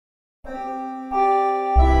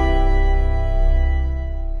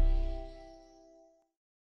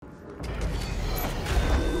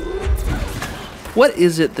What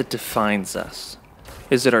is it that defines us?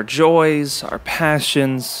 Is it our joys, our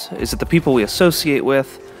passions? Is it the people we associate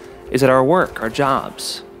with? Is it our work, our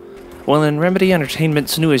jobs? Well, in Remedy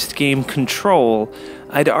Entertainment's newest game, Control,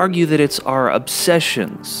 I'd argue that it's our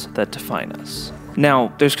obsessions that define us.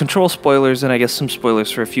 Now, there's Control spoilers and I guess some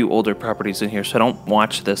spoilers for a few older properties in here, so don't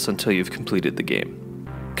watch this until you've completed the game.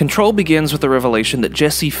 Control begins with the revelation that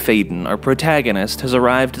Jesse Faden, our protagonist, has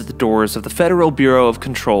arrived at the doors of the Federal Bureau of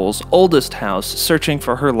Control's oldest house searching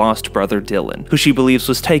for her lost brother Dylan, who she believes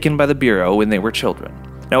was taken by the Bureau when they were children.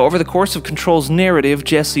 Now, over the course of Control's narrative,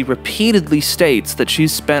 Jesse repeatedly states that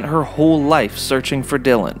she's spent her whole life searching for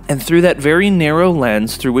Dylan, and through that very narrow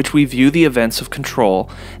lens through which we view the events of Control,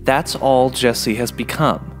 that's all Jesse has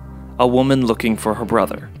become, a woman looking for her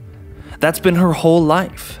brother. That's been her whole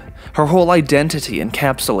life. Her whole identity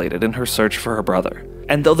encapsulated in her search for her brother.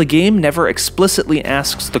 And though the game never explicitly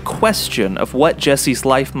asks the question of what Jesse's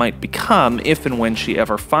life might become if and when she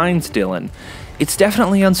ever finds Dylan, it's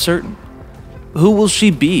definitely uncertain. Who will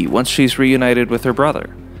she be once she's reunited with her brother?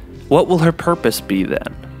 What will her purpose be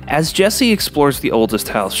then? As Jesse explores the oldest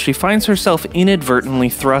house, she finds herself inadvertently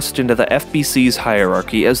thrust into the FBC's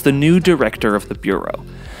hierarchy as the new director of the Bureau.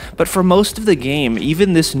 But for most of the game,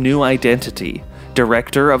 even this new identity,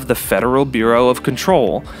 Director of the Federal Bureau of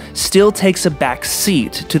Control, still takes a back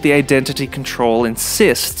seat to the identity Control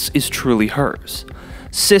insists is truly hers.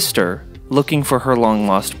 Sister, looking for her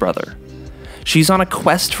long-lost brother. She's on a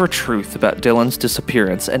quest for truth about Dylan's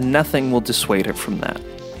disappearance, and nothing will dissuade her from that.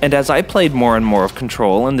 And as I played more and more of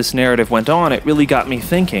Control and this narrative went on, it really got me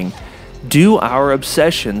thinking, do our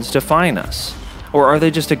obsessions define us? Or are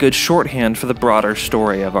they just a good shorthand for the broader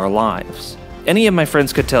story of our lives? Any of my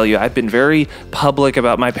friends could tell you I've been very public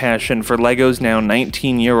about my passion for LEGO's now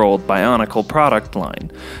 19-year-old Bionicle product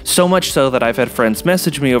line, so much so that I've had friends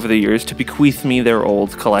message me over the years to bequeath me their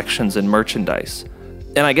old collections and merchandise.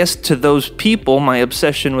 And I guess to those people, my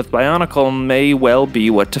obsession with Bionicle may well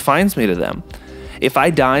be what defines me to them. If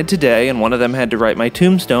I died today and one of them had to write my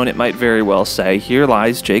tombstone, it might very well say, "Here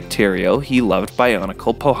lies Jake Theriault, he loved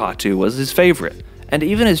Bionicle, Pohatu was his favorite." And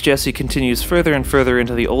even as Jesse continues further and further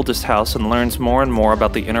into the oldest house and learns more and more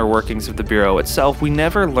about the inner workings of the Bureau itself, we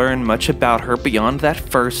never learn much about her beyond that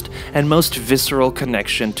first and most visceral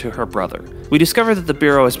connection to her brother. We discover that the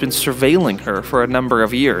Bureau has been surveilling her for a number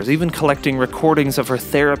of years, even collecting recordings of her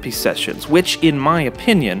therapy sessions, which, in my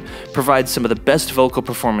opinion, provides some of the best vocal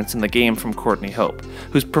performance in the game from Courtney Hope,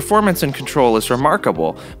 whose performance in Control is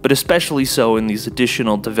remarkable, but especially so in these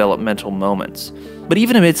additional developmental moments. But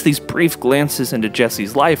even amidst these brief glances into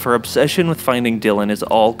Jesse's life, her obsession with finding Dylan is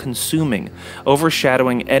all-consuming,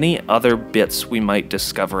 overshadowing any other bits we might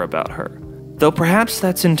discover about her. Though perhaps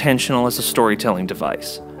that's intentional as a storytelling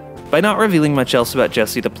device. By not revealing much else about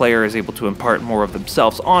Jessie, the player is able to impart more of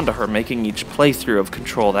themselves onto her, making each playthrough of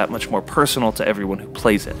Control that much more personal to everyone who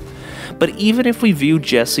plays it. But even if we view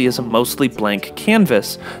Jessie as a mostly blank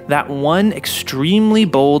canvas, that one extremely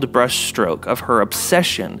bold brushstroke of her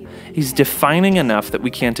obsession is defining enough that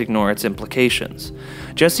we can't ignore its implications.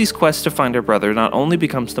 Jessie's quest to find her brother not only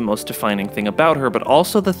becomes the most defining thing about her, but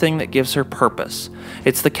also the thing that gives her purpose.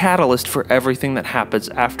 It's the catalyst for everything that happens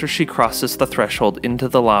after she crosses the threshold into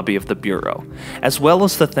the lobby of the Bureau, as well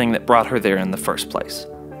as the thing that brought her there in the first place.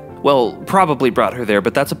 Well, probably brought her there,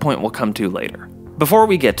 but that's a point we'll come to later. Before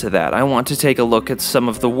we get to that, I want to take a look at some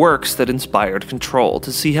of the works that inspired Control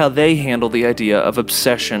to see how they handle the idea of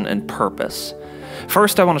obsession and purpose.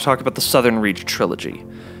 First, I want to talk about the Southern Reach trilogy.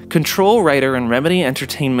 Control writer and Remedy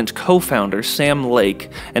Entertainment co-founder Sam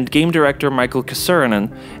Lake and game director Michael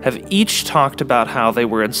Kasuranen have each talked about how they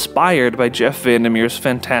were inspired by Jeff Vandermeer's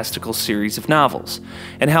fantastical series of novels,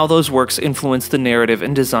 and how those works influenced the narrative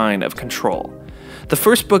and design of Control. The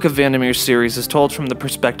first book of Vandermeer's series is told from the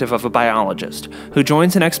perspective of a biologist, who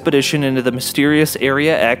joins an expedition into the mysterious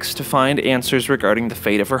Area X to find answers regarding the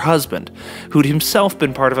fate of her husband, who'd himself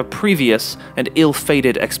been part of a previous and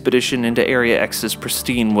ill-fated expedition into Area X's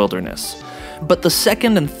pristine wilderness. But the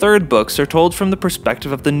second and third books are told from the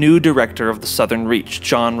perspective of the new director of the Southern Reach,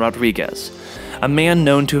 John Rodriguez, a man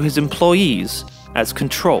known to his employees as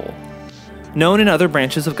Control. Known in other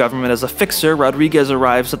branches of government as a fixer, Rodriguez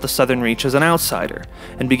arrives at the Southern Reach as an outsider,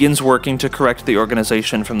 and begins working to correct the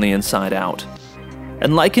organization from the inside out.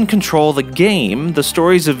 And like in Control the game, the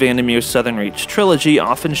stories of Vandermeer's Southern Reach trilogy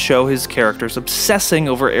often show his characters obsessing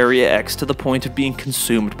over Area X to the point of being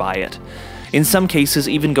consumed by it, in some cases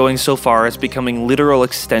even going so far as becoming literal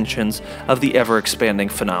extensions of the ever-expanding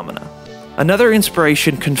phenomena. Another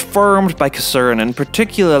inspiration confirmed by Kassurin, and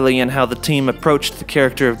particularly in how the team approached the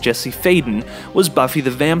character of Jesse Faden, was Buffy the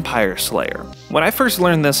Vampire Slayer. When I first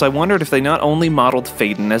learned this, I wondered if they not only modeled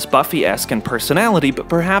Faden as Buffy-esque in personality, but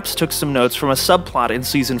perhaps took some notes from a subplot in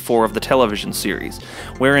Season 4 of the television series,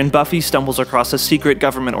 wherein Buffy stumbles across a secret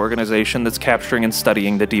government organization that's capturing and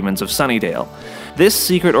studying the demons of Sunnydale. This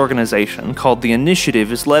secret organization, called the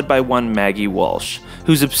Initiative, is led by one Maggie Walsh,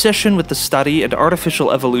 whose obsession with the study and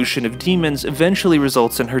artificial evolution of demons eventually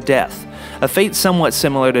results in her death, a fate somewhat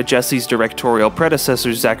similar to Jesse's directorial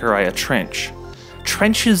predecessor Zachariah Trench.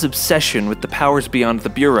 Trench's obsession with the powers beyond the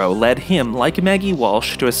Bureau led him, like Maggie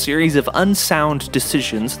Walsh, to a series of unsound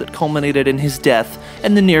decisions that culminated in his death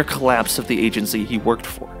and the near collapse of the agency he worked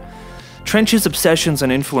for. Trench's obsessions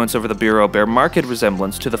and influence over the Bureau bear marked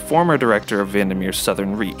resemblance to the former director of Vandermeer's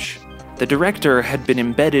Southern Reach. The director had been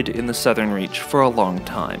embedded in the Southern Reach for a long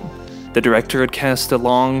time. The director had cast a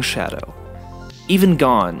long shadow. Even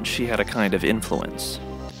gone, she had a kind of influence.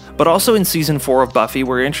 But also in Season 4 of Buffy,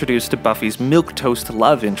 we're introduced to Buffy's milquetoast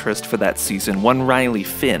love interest for that season, one Riley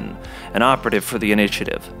Finn, an operative for the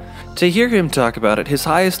Initiative. To hear him talk about it, his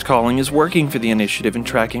highest calling is working for the Initiative and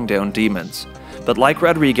tracking down demons. But like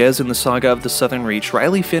Rodriguez in the saga of the Southern Reach,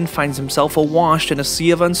 Riley Finn finds himself awash in a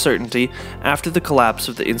sea of uncertainty after the collapse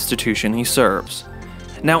of the institution he serves.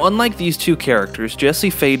 Now, unlike these two characters,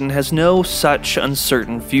 Jesse Faden has no such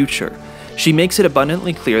uncertain future. She makes it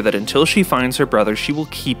abundantly clear that until she finds her brother, she will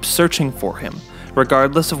keep searching for him,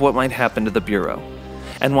 regardless of what might happen to the Bureau.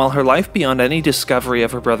 And while her life beyond any discovery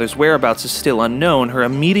of her brother's whereabouts is still unknown, her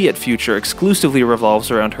immediate future exclusively revolves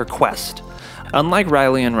around her quest. Unlike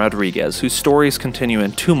Riley and Rodriguez, whose stories continue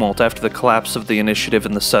in tumult after the collapse of the Initiative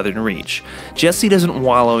in the Southern Reach, Jessie doesn't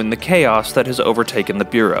wallow in the chaos that has overtaken the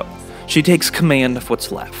Bureau. She takes command of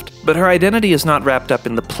what's left. But her identity is not wrapped up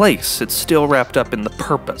in the place, it's still wrapped up in the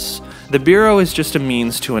purpose. The Bureau is just a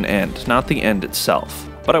means to an end, not the end itself.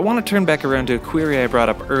 But I want to turn back around to a query I brought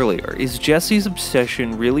up earlier. Is Jessie's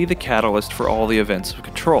obsession really the catalyst for all the events of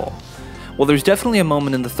Control? Well, there's definitely a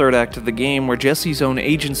moment in the third act of the game where Jessie's own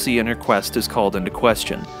agency in her quest is called into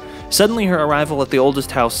question. Suddenly her arrival at the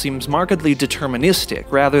oldest house seems markedly deterministic,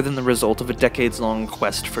 rather than the result of a decades-long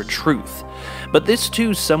quest for truth. But this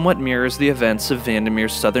too somewhat mirrors the events of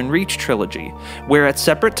Vandermeer's Southern Reach trilogy, where at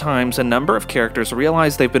separate times a number of characters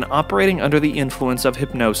realize they've been operating under the influence of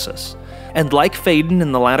hypnosis. And like Faden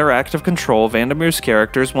in the latter act of Control, Vandermeer's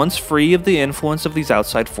characters, once free of the influence of these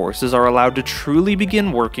outside forces, are allowed to truly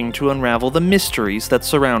begin working to unravel the mysteries that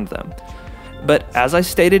surround them. But as I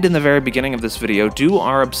stated in the very beginning of this video, do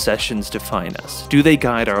our obsessions define us? Do they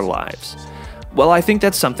guide our lives? Well, I think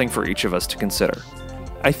that's something for each of us to consider.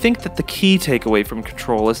 I think that the key takeaway from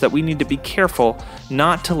Control is that we need to be careful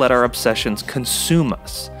not to let our obsessions consume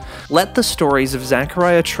us. Let the stories of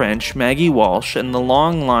Zachariah Trench, Maggie Walsh, and the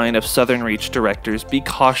long line of Southern Reach directors be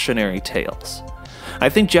cautionary tales. I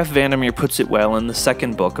think Jeff Vandermeer puts it well in the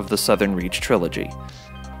second book of the Southern Reach trilogy.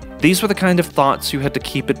 These were the kind of thoughts you had to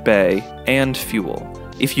keep at bay and fuel,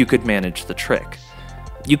 if you could manage the trick.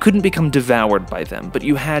 You couldn't become devoured by them, but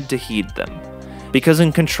you had to heed them. Because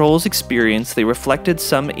in Control's experience, they reflected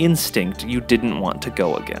some instinct you didn't want to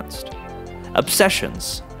go against.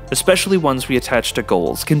 Obsessions, especially ones we attach to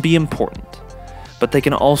goals, can be important, but they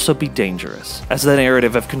can also be dangerous, as the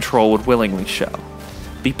narrative of Control would willingly show.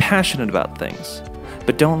 Be passionate about things,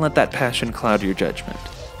 but don't let that passion cloud your judgment.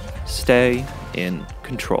 Stay in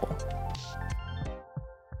control.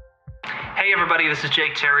 Hey everybody, this is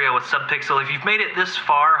Jake Theriault with Subpixel. If you've made it this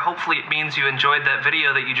far, hopefully it means you enjoyed that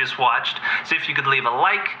video that you just watched. So if you could leave a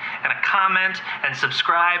like and a comment and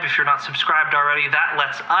subscribe if you're not subscribed already, that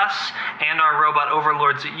lets us and our robot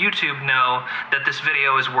overlords at YouTube know that this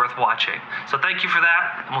video is worth watching. So thank you for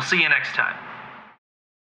that, and we'll see you next time.